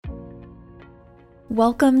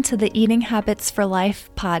Welcome to the Eating Habits for Life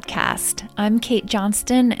podcast. I'm Kate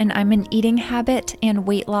Johnston, and I'm an eating habit and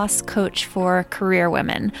weight loss coach for career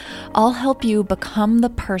women. I'll help you become the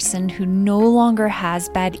person who no longer has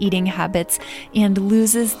bad eating habits and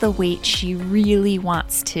loses the weight she really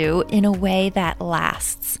wants to in a way that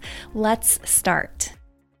lasts. Let's start.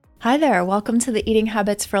 Hi there, welcome to the Eating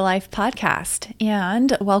Habits for Life podcast,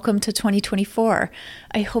 and welcome to 2024.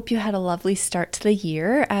 I hope you had a lovely start to the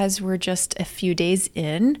year as we're just a few days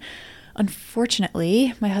in.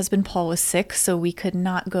 Unfortunately, my husband Paul was sick, so we could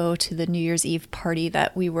not go to the New Year's Eve party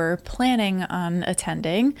that we were planning on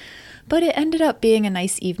attending, but it ended up being a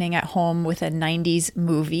nice evening at home with a 90s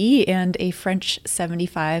movie and a French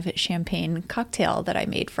 75 champagne cocktail that I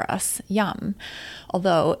made for us. Yum.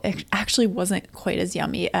 Although it actually wasn't quite as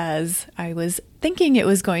yummy as I was thinking it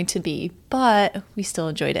was going to be, but we still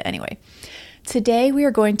enjoyed it anyway. Today, we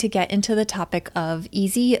are going to get into the topic of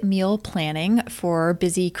easy meal planning for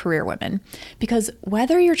busy career women. Because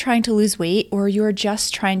whether you're trying to lose weight or you're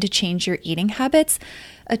just trying to change your eating habits,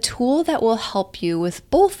 a tool that will help you with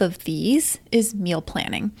both of these is meal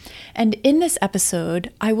planning. And in this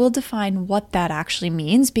episode, I will define what that actually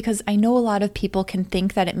means because I know a lot of people can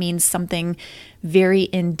think that it means something very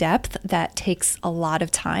in-depth that takes a lot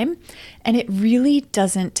of time, and it really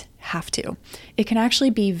doesn't have to. It can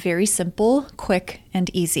actually be very simple, quick, and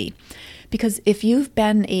easy. Because if you've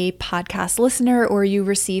been a podcast listener or you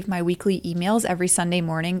receive my weekly emails every Sunday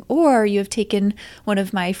morning, or you have taken one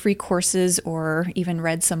of my free courses or even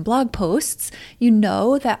read some blog posts, you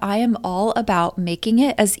know that I am all about making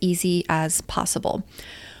it as easy as possible.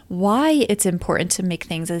 Why it's important to make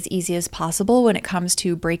things as easy as possible when it comes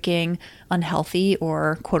to breaking unhealthy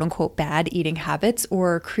or quote unquote bad eating habits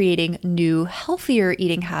or creating new healthier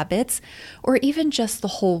eating habits or even just the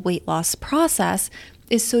whole weight loss process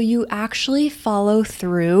is so you actually follow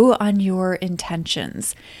through on your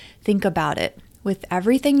intentions. Think about it. With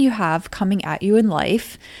everything you have coming at you in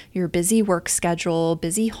life, your busy work schedule,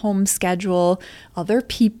 busy home schedule, other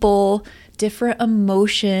people, different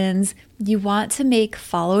emotions, you want to make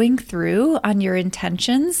following through on your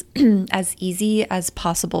intentions as easy as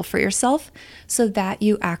possible for yourself so that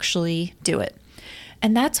you actually do it.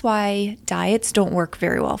 And that's why diets don't work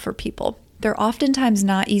very well for people. They're oftentimes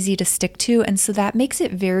not easy to stick to, and so that makes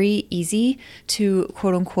it very easy to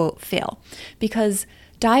quote unquote fail because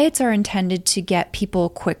diets are intended to get people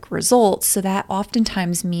quick results, so that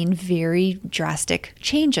oftentimes mean very drastic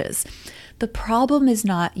changes. The problem is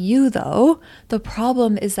not you, though. The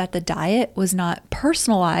problem is that the diet was not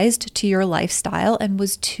personalized to your lifestyle and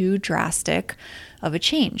was too drastic of a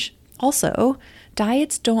change. Also,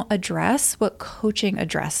 diets don't address what coaching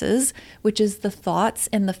addresses, which is the thoughts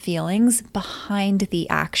and the feelings behind the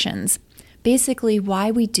actions. Basically, why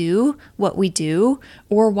we do what we do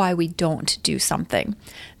or why we don't do something.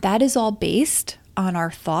 That is all based on our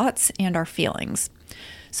thoughts and our feelings.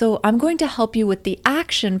 So I'm going to help you with the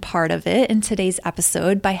action part of it in today's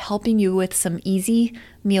episode by helping you with some easy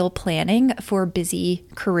meal planning for busy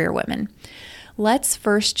career women. Let's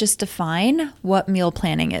first just define what meal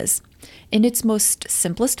planning is. In its most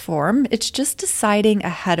simplest form, it's just deciding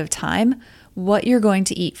ahead of time what you're going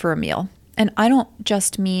to eat for a meal. And I don't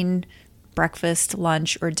just mean breakfast,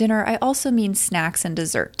 lunch, or dinner. I also mean snacks and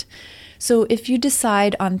dessert. So if you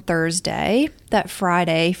decide on Thursday that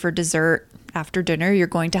Friday for dessert after dinner, you're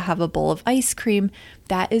going to have a bowl of ice cream,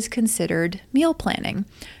 that is considered meal planning.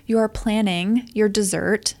 You are planning your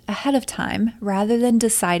dessert ahead of time rather than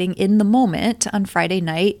deciding in the moment on Friday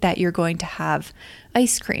night that you're going to have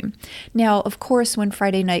ice cream. Now, of course, when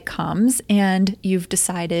Friday night comes and you've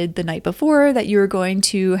decided the night before that you're going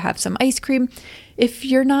to have some ice cream, if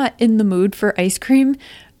you're not in the mood for ice cream,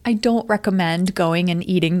 I don't recommend going and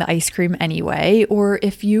eating the ice cream anyway. Or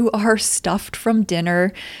if you are stuffed from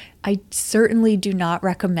dinner, I certainly do not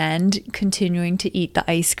recommend continuing to eat the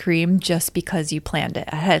ice cream just because you planned it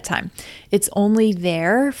ahead of time. It's only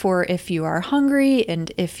there for if you are hungry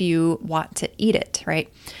and if you want to eat it,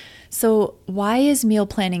 right? So why is meal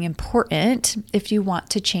planning important if you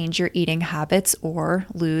want to change your eating habits or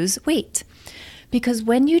lose weight? Because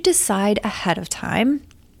when you decide ahead of time,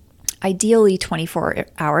 ideally 24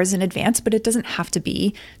 hours in advance, but it doesn't have to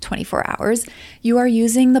be 24 hours, you are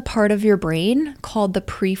using the part of your brain called the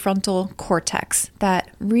prefrontal cortex that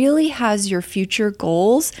really has your future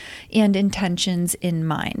goals and intentions in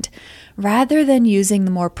mind, rather than using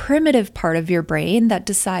the more primitive part of your brain that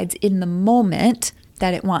decides in the moment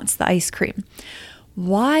that it wants the ice cream.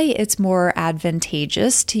 Why it's more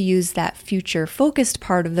advantageous to use that future-focused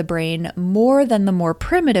part of the brain more than the more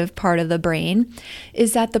primitive part of the brain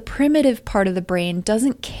is that the primitive part of the brain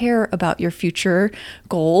doesn't care about your future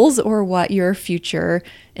goals or what your future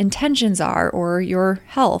intentions are or your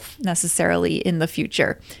health necessarily in the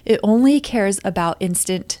future. It only cares about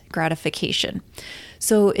instant gratification.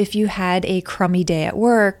 So if you had a crummy day at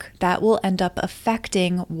work, that will end up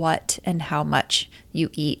affecting what and how much you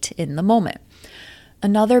eat in the moment.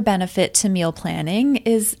 Another benefit to meal planning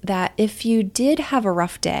is that if you did have a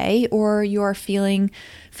rough day or you're feeling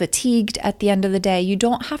fatigued at the end of the day, you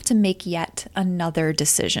don't have to make yet another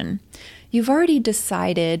decision. You've already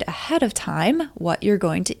decided ahead of time what you're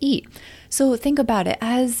going to eat. So think about it.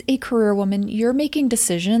 As a career woman, you're making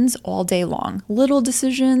decisions all day long. Little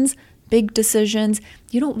decisions, big decisions.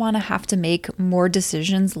 You don't want to have to make more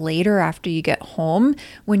decisions later after you get home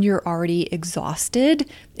when you're already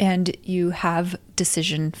exhausted and you have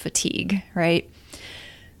decision fatigue, right?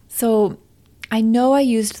 So I know I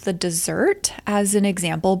used the dessert as an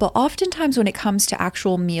example, but oftentimes when it comes to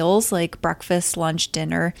actual meals like breakfast, lunch,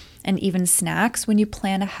 dinner, and even snacks, when you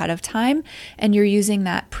plan ahead of time and you're using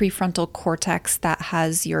that prefrontal cortex that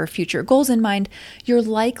has your future goals in mind, you're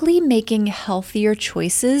likely making healthier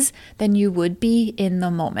choices than you would be in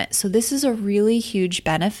the moment. So this is a really huge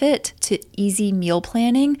benefit to easy meal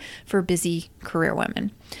planning for busy career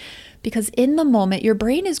women. Because in the moment, your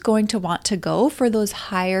brain is going to want to go for those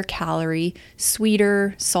higher calorie,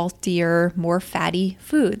 sweeter, saltier, more fatty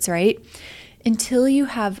foods, right? Until you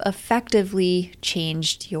have effectively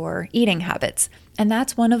changed your eating habits. And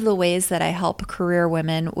that's one of the ways that I help career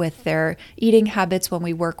women with their eating habits when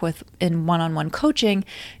we work with in one-on-one coaching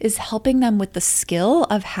is helping them with the skill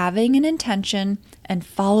of having an intention and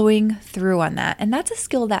following through on that. And that's a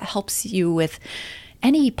skill that helps you with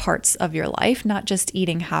any parts of your life, not just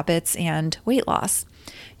eating habits and weight loss.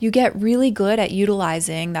 You get really good at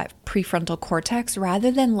utilizing that prefrontal cortex rather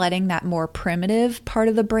than letting that more primitive part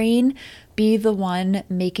of the brain be the one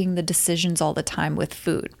making the decisions all the time with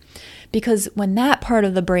food. Because when that part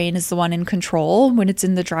of the brain is the one in control, when it's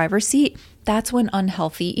in the driver's seat, that's when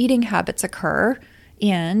unhealthy eating habits occur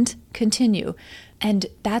and continue. And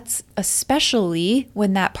that's especially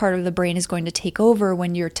when that part of the brain is going to take over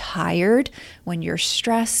when you're tired, when you're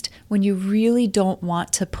stressed, when you really don't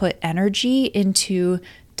want to put energy into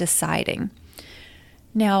deciding.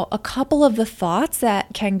 Now, a couple of the thoughts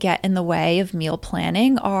that can get in the way of meal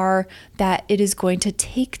planning are that it is going to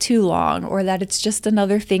take too long or that it's just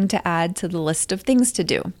another thing to add to the list of things to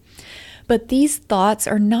do. But these thoughts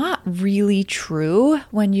are not really true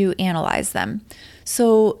when you analyze them.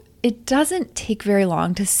 So it doesn't take very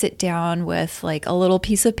long to sit down with like a little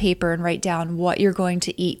piece of paper and write down what you're going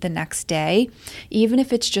to eat the next day, even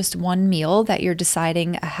if it's just one meal that you're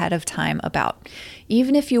deciding ahead of time about.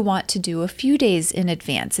 Even if you want to do a few days in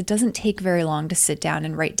advance, it doesn't take very long to sit down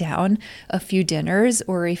and write down a few dinners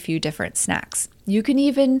or a few different snacks. You can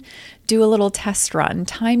even do a little test run,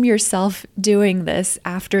 time yourself doing this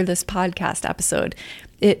after this podcast episode.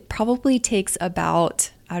 It probably takes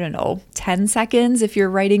about 10 seconds if you're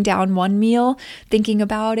writing down one meal, thinking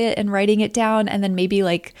about it and writing it down, and then maybe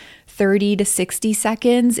like 30 to 60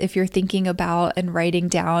 seconds if you're thinking about and writing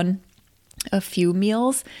down a few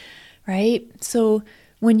meals, right? So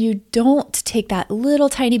when you don't take that little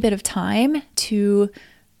tiny bit of time to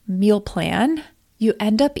meal plan, you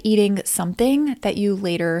end up eating something that you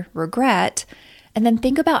later regret, and then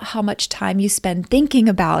think about how much time you spend thinking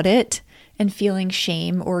about it and feeling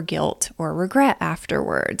shame or guilt or regret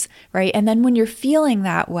afterwards, right? And then when you're feeling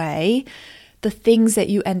that way, the things that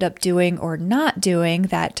you end up doing or not doing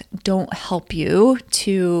that don't help you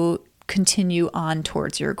to continue on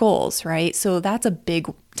towards your goals, right? So that's a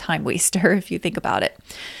big time waster if you think about it.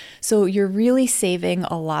 So you're really saving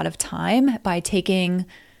a lot of time by taking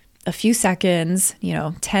a few seconds,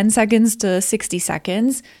 10 seconds to 60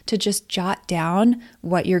 seconds to just jot down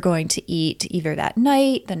what you're going to eat either that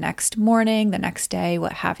night, the next morning, the next day,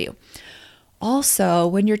 what have you. Also,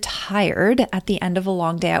 when you're tired at the end of a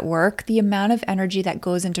long day at work, the amount of energy that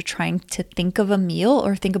goes into trying to think of a meal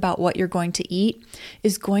or think about what you're going to eat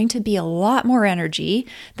is going to be a lot more energy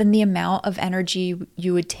than the amount of energy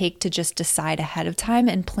you would take to just decide ahead of time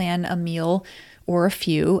and plan a meal or a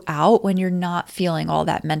few out when you're not feeling all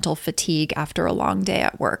that mental fatigue after a long day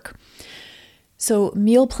at work. So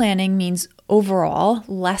meal planning means overall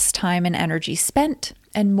less time and energy spent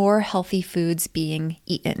and more healthy foods being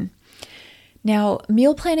eaten. Now,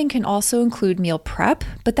 meal planning can also include meal prep,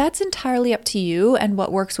 but that's entirely up to you and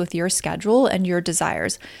what works with your schedule and your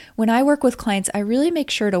desires. When I work with clients, I really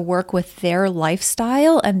make sure to work with their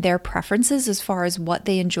lifestyle and their preferences as far as what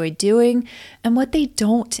they enjoy doing and what they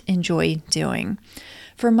don't enjoy doing.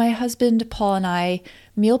 For my husband, Paul, and I,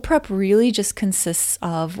 meal prep really just consists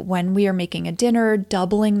of when we are making a dinner,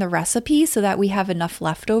 doubling the recipe so that we have enough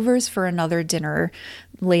leftovers for another dinner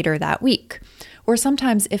later that week. Or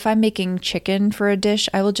sometimes if I'm making chicken for a dish,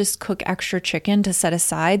 I will just cook extra chicken to set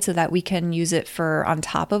aside so that we can use it for on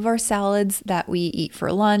top of our salads that we eat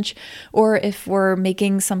for lunch. Or if we're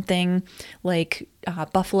making something like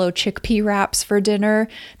buffalo chickpea wraps for dinner,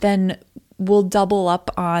 then we'll double up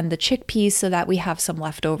on the chickpeas so that we have some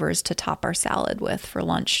leftovers to top our salad with for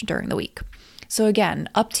lunch during the week. So again,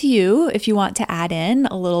 up to you if you want to add in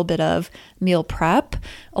a little bit of meal prep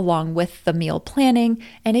along with the meal planning,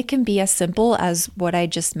 and it can be as simple as what I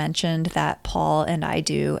just mentioned that Paul and I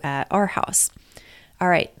do at our house. All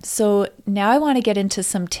right, so now I want to get into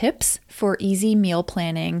some tips for easy meal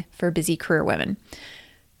planning for busy career women.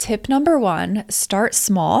 Tip number 1, start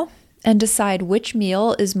small and decide which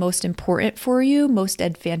meal is most important for you, most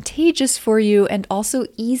advantageous for you, and also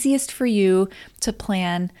easiest for you to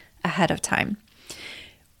plan ahead of time.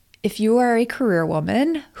 If you are a career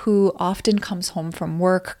woman who often comes home from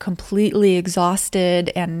work completely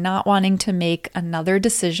exhausted and not wanting to make another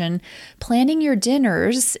decision, planning your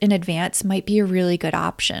dinners in advance might be a really good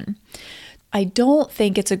option. I don't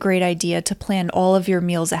think it's a great idea to plan all of your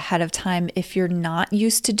meals ahead of time if you're not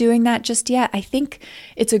used to doing that just yet. I think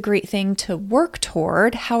it's a great thing to work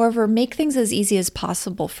toward. However, make things as easy as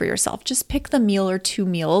possible for yourself. Just pick the meal or 2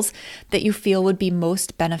 meals that you feel would be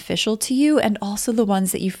most beneficial to you and also the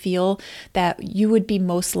ones that you feel that you would be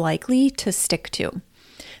most likely to stick to.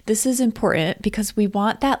 This is important because we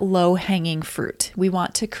want that low-hanging fruit. We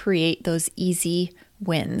want to create those easy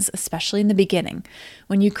wins, especially in the beginning.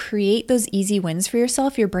 When you create those easy wins for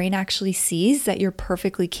yourself, your brain actually sees that you're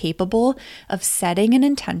perfectly capable of setting an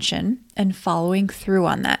intention and following through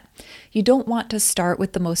on that. You don't want to start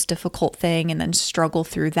with the most difficult thing and then struggle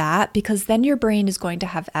through that, because then your brain is going to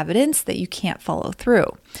have evidence that you can't follow through,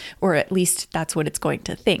 or at least that's what it's going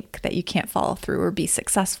to think, that you can't follow through or be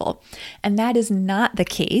successful. And that is not the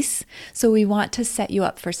case. So we want to set you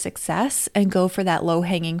up for success and go for that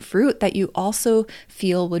low-hanging fruit that you also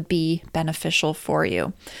feel would be beneficial for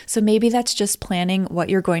you. So maybe that's just planning what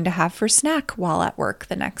you're going to have for snack while at work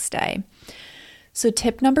the next day. So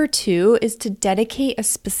tip number 2 is to dedicate a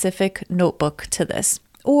specific notebook to this.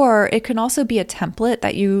 Or it can also be a template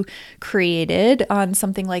that you created on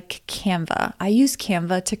something like Canva. I use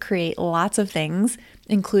Canva to create lots of things,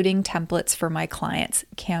 including templates for my clients.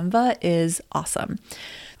 Canva is awesome.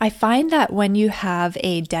 I find that when you have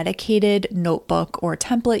a dedicated notebook or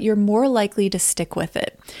template, you're more likely to stick with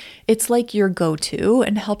it. It's like your go-to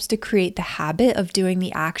and helps to create the habit of doing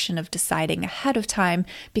the action of deciding ahead of time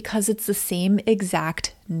because it's the same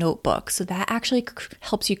exact notebook. So that actually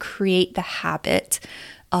helps you create the habit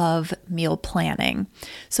of meal planning.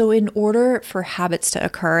 So in order for habits to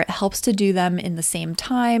occur, it helps to do them in the same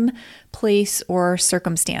time, place, or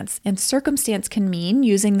circumstance. And circumstance can mean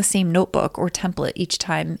using the same notebook or template each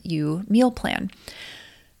time you meal plan.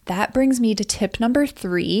 That brings me to tip number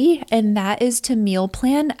 3, and that is to meal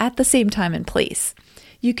plan at the same time and place.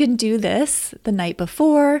 You can do this the night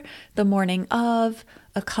before, the morning of,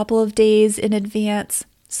 a couple of days in advance.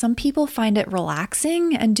 Some people find it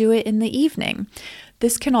relaxing and do it in the evening.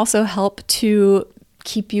 This can also help to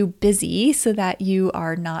keep you busy so that you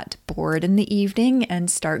are not bored in the evening and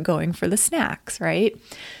start going for the snacks, right?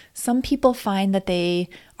 Some people find that they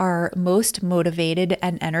are most motivated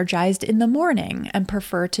and energized in the morning and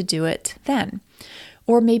prefer to do it then.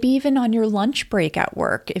 Or maybe even on your lunch break at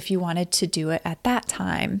work if you wanted to do it at that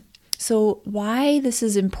time. So why this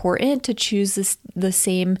is important to choose the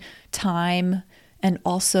same time and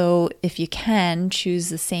also, if you can, choose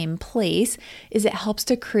the same place, is it helps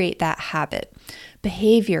to create that habit.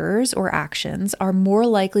 Behaviors or actions are more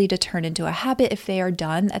likely to turn into a habit if they are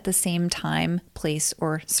done at the same time, place,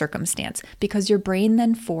 or circumstance, because your brain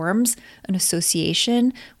then forms an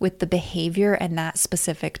association with the behavior and that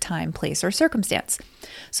specific time, place, or circumstance.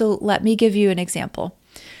 So let me give you an example.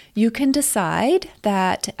 You can decide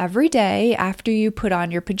that every day after you put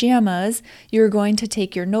on your pajamas, you're going to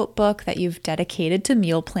take your notebook that you've dedicated to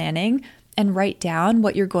meal planning and write down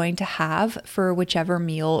what you're going to have for whichever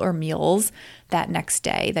meal or meals that next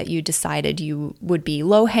day that you decided you would be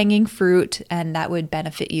low-hanging fruit and that would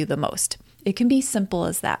benefit you the most. It can be simple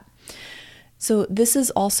as that. So this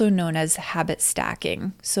is also known as habit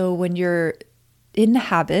stacking. So when you're in the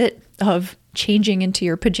habit of changing into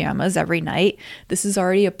your pajamas every night, this is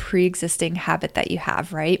already a pre-existing habit that you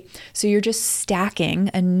have, right? So you're just stacking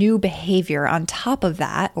a new behavior on top of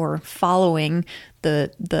that, or following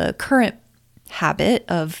the current habit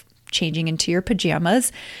of changing into your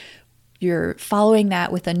pajamas. You're following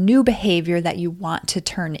that with a new behavior that you want to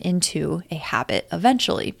turn into a habit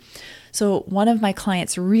eventually. So one of my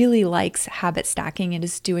clients really likes habit stacking and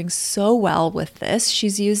is doing so well with this.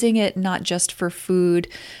 She's using it not just for food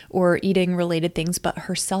or eating related things, but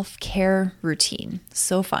her self-care routine.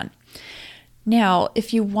 So fun. Now,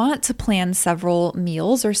 if you want to plan several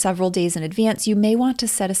meals or several days in advance, you may want to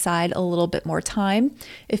set aside a little bit more time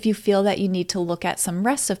if you feel that you need to look at some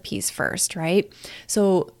recipes first, right?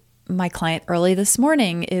 So my client early this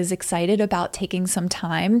morning is excited about taking some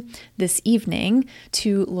time this evening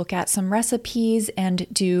to look at some recipes and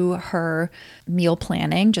do her meal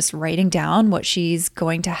planning, just writing down what she's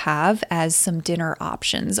going to have as some dinner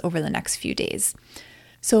options over the next few days.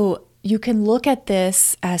 So you can look at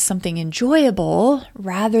this as something enjoyable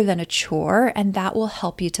rather than a chore, and that will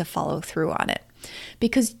help you to follow through on it.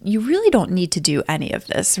 Because you really don't need to do any of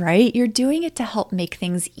this, right? You're doing it to help make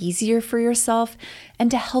things easier for yourself and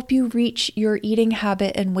to help you reach your eating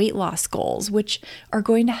habit and weight loss goals, which are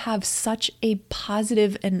going to have such a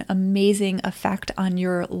positive and amazing effect on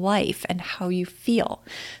your life and how you feel.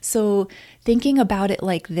 So thinking about it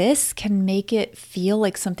like this can make it feel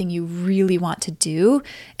like something you really want to do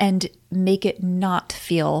and make it not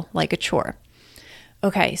feel like a chore.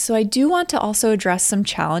 Okay, so I do want to also address some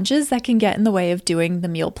challenges that can get in the way of doing the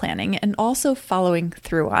meal planning and also following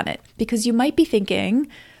through on it. Because you might be thinking,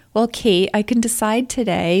 well, Kate, I can decide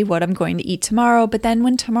today what I'm going to eat tomorrow, but then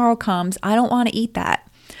when tomorrow comes, I don't want to eat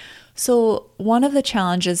that. So one of the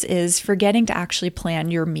challenges is forgetting to actually plan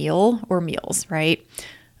your meal or meals, right?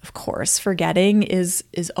 Of course, forgetting is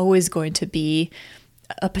always going to be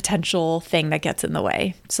a potential thing that gets in the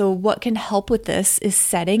way. So what can help with this is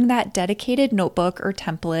setting that dedicated notebook or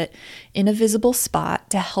template in a visible spot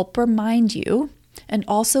to help remind you, and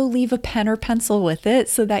also leave a pen or pencil with it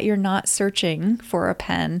so that you're not searching for a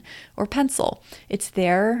pen or pencil. It's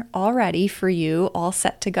there already for you, all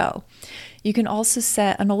set to go. You can also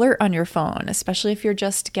set an alert on your phone, especially if you're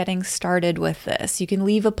just getting started with this. You can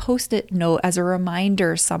leave a Post-it note as a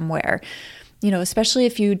reminder somewhere, especially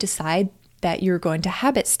if you decide that you're going to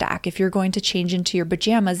habit stack. If you're going to change into your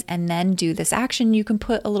pajamas and then do this action, you can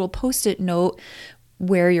put a little Post-it note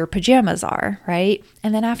where your pajamas are, right?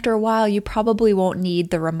 And then after a while, you probably won't need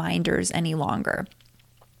the reminders any longer.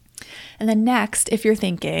 And then next, if you're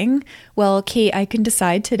thinking, well, Kate, I can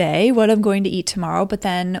decide today what I'm going to eat tomorrow, but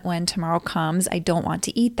then when tomorrow comes, I don't want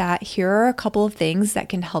to eat that. Here are a couple of things that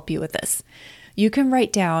can help you with this. You can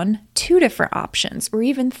write down 2 different options or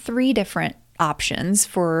even 3 different options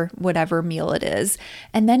for whatever meal it is.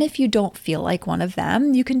 And then if you don't feel like one of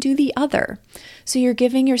them, you can do the other. So you're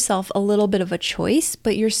giving yourself a little bit of a choice,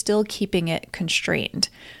 but you're still keeping it constrained.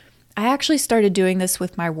 I actually started doing this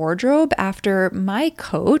with my wardrobe after my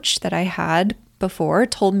coach that I had before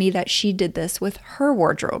told me that she did this with her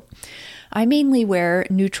wardrobe. I mainly wear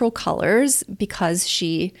neutral colors because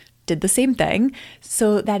she did the same thing,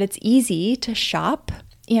 so that it's easy to shop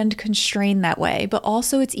and constrain that way, but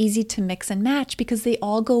also it's easy to mix and match because they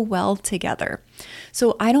all go well together.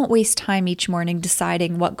 So I don't waste time each morning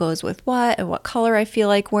deciding what goes with what and what color I feel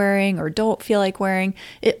like wearing or don't feel like wearing.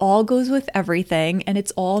 It all goes with everything, and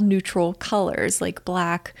it's all neutral colors like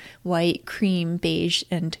black, white, cream, beige,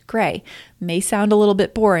 and gray. May sound a little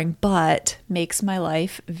bit boring, but makes my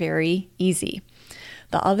life very easy.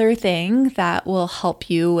 The other thing that will help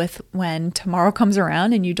you with when tomorrow comes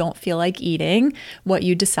around and you don't feel like eating what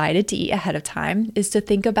you decided to eat ahead of time is to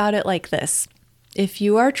think about it like this. If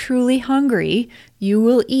you are truly hungry, you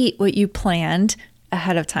will eat what you planned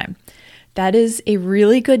ahead of time. That is a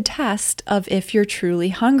really good test of if you're truly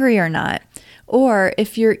hungry or not. Or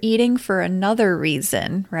if you're eating for another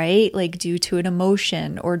reason, right? Like due to an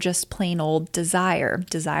emotion or just plain old desire.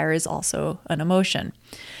 Desire is also an emotion.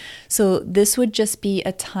 So this would just be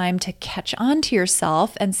a time to catch on to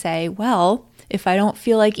yourself and say, well, if I don't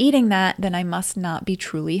feel like eating that, then I must not be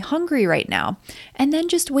truly hungry right now. And then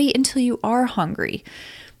just wait until you are hungry.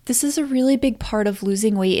 This is a really big part of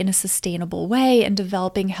losing weight in a sustainable way and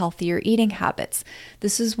developing healthier eating habits.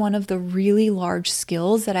 This is one of the really large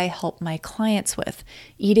skills that I help my clients with,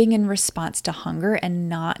 eating in response to hunger and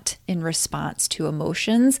not in response to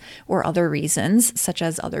emotions or other reasons, such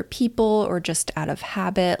as other people or just out of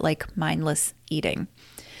habit, like mindless eating.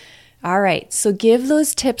 All right, so give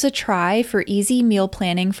those tips a try for easy meal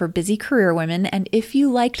planning for busy career women. And if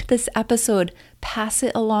you liked this episode, pass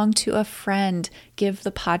it along to a friend. Give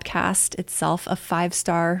the podcast itself a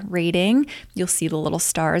 5-star rating. You'll see the little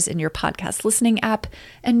stars in your podcast listening app.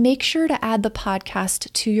 And make sure to add the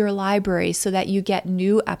podcast to your library so that you get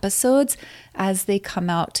new episodes as they come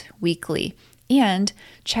out weekly. And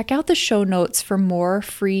check out the show notes for more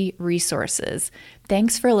free resources.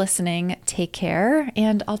 Thanks for listening. Take care,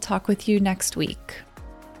 and I'll talk with you next week.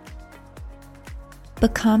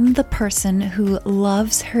 Become the person who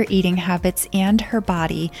loves her eating habits and her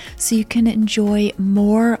body so you can enjoy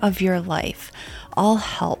more of your life. I'll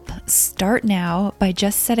help. Start now by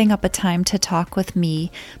just setting up a time to talk with me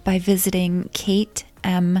by visiting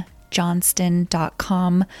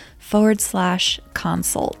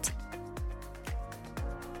katemjohnston.com/consult.